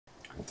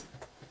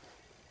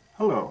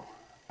Hello,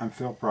 I'm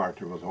Phil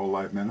Proctor with Whole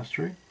Life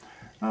Ministry,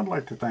 and I'd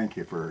like to thank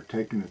you for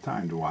taking the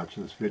time to watch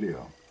this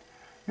video.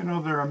 You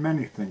know, there are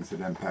many things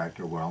that impact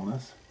our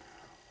wellness.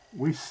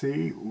 We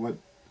see what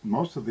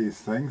most of these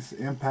things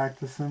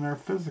impact us in our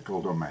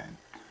physical domain,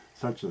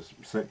 such as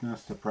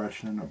sickness,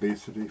 depression,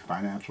 obesity,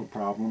 financial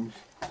problems.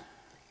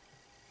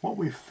 What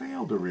we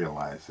fail to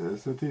realize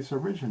is that these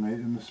originate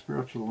in the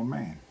spiritual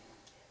domain.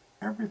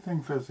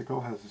 Everything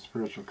physical has a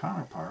spiritual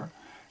counterpart,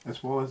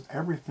 as well as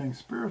everything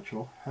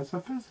spiritual has a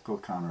physical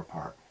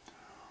counterpart.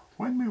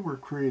 When we were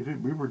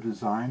created, we were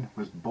designed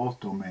with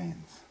both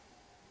domains.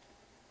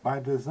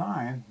 By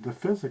design, the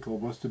physical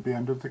was to be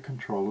under the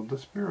control of the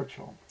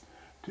spiritual.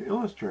 To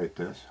illustrate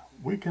this,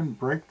 we can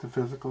break the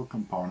physical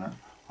component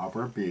of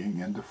our being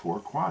into 4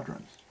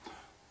 quadrants.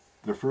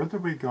 The further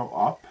we go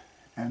up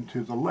and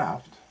to the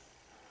left,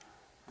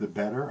 the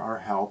better our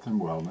health and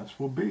wellness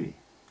will be.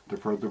 The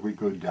further we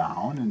go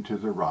down and to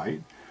the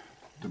right,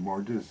 the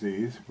more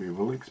disease we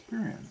will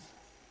experience.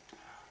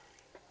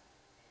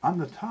 On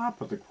the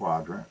top of the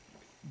quadrant,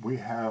 we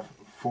have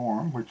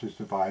form, which is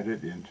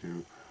divided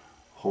into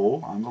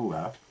whole on the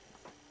left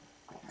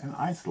and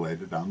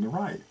isolated on the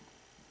right.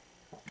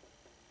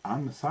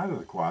 On the side of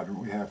the quadrant,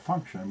 we have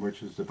function,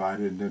 which is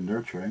divided into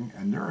nurturing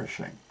and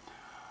nourishing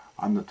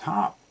on the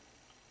top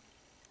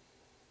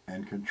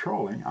and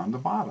controlling on the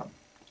bottom.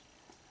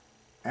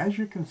 As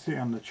you can see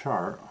on the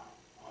chart,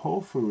 whole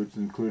foods,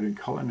 including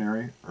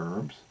culinary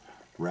herbs,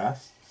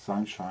 rest,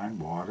 sunshine,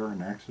 water,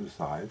 and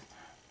exercise,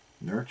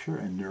 nurture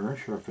and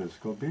nourish our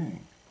physical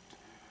being.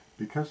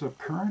 Because of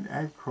current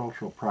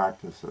agricultural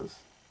practices,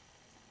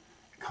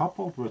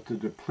 coupled with the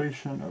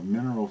depletion of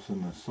minerals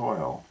in the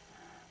soil,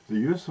 the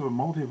use of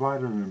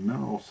multivitamin and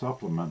mineral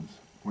supplements,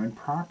 when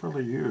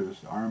properly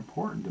used, are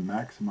important to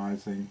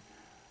maximizing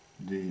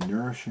the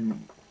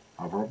nourishing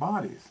of our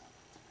bodies.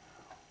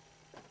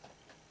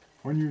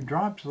 When you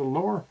drop to the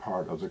lower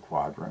part of the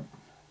quadrant,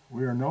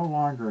 we are no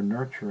longer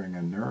nurturing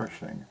and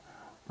nourishing,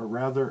 but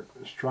rather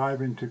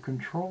striving to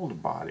control the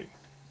body.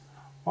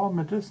 While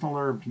medicinal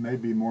herbs may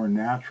be more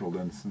natural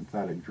than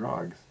synthetic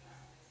drugs,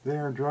 they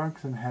are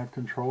drugs and have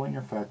controlling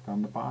effect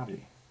on the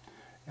body.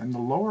 In the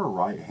lower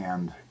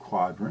right-hand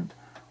quadrant,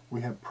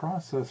 we have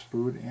processed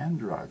food and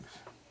drugs.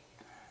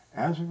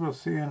 As we will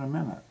see in a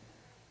minute,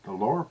 the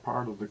lower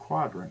part of the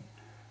quadrant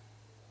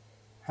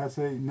has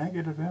a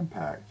negative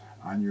impact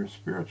on your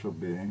spiritual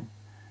being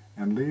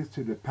and leads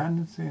to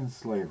dependency and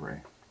slavery.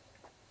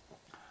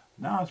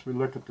 Now, as we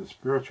look at the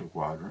spiritual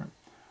quadrant,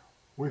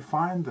 we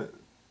find that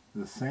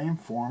the same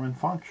form and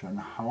function.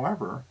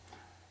 However,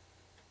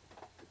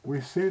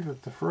 we see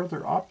that the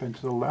further up and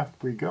to the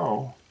left we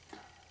go,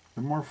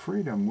 the more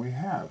freedom we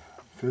have,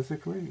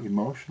 physically,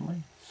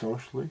 emotionally,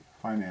 socially,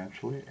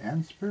 financially,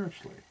 and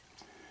spiritually.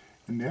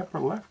 In the upper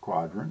left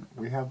quadrant,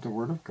 we have the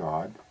Word of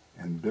God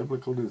and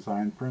biblical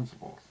design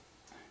principles.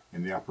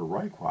 In the upper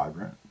right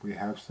quadrant, we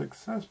have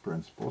success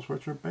principles,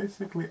 which are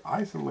basically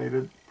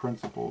isolated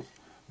principles,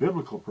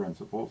 biblical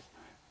principles,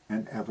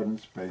 and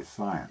evidence-based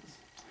science.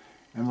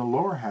 In the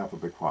lower half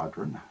of the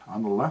quadrant,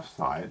 on the left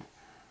side,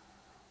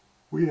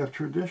 we have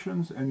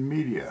traditions and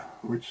media,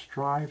 which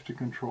strive to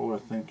control our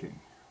thinking.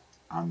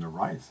 On the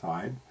right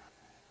side,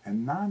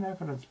 and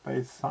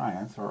non-evidence-based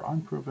science are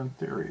unproven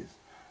theories,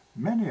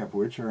 many of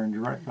which are in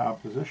direct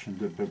opposition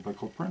to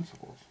biblical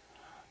principles.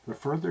 The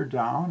further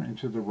down and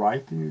to the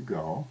right that you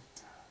go,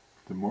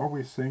 the more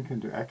we sink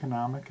into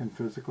economic and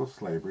physical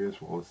slavery as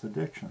well as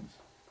addictions.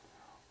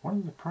 One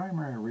of the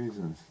primary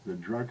reasons that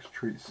drugs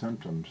treat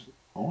symptoms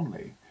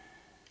only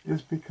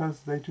is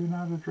because they do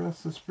not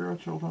address the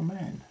spiritual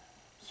domain.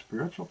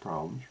 Spiritual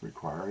problems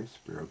require a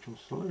spiritual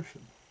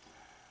solution.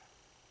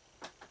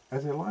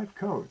 As a life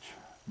coach,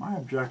 my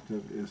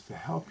objective is to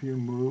help you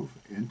move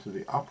into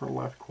the upper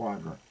left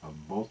quadrant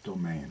of both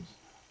domains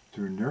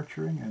through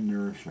nurturing and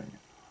nourishing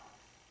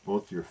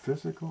both your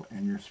physical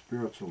and your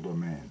spiritual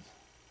domains.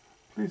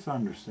 Please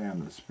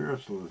understand that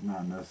spiritual does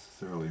not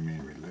necessarily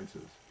mean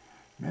religious.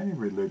 Many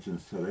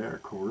religions today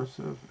are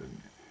coercive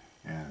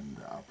and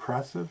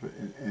oppressive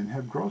and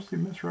have grossly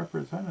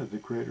misrepresented the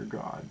Creator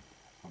God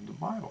of the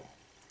Bible.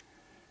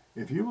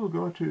 If you will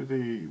go to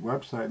the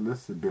website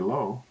listed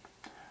below,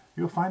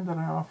 you'll find that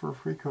I offer a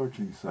free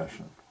coaching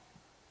session.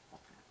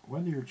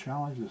 Whether your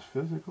challenge is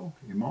physical,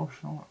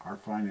 emotional, or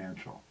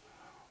financial,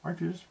 or if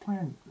you're just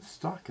plain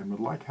stuck and would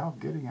like help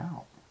getting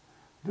out,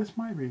 this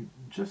might be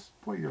just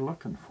what you're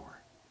looking for.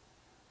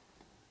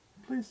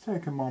 Please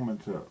take a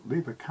moment to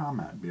leave a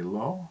comment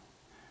below,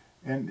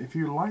 and if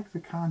you like the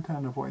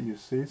content of what you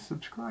see,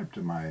 subscribe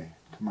to my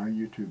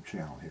YouTube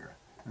channel here.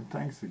 And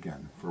thanks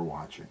again for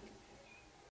watching.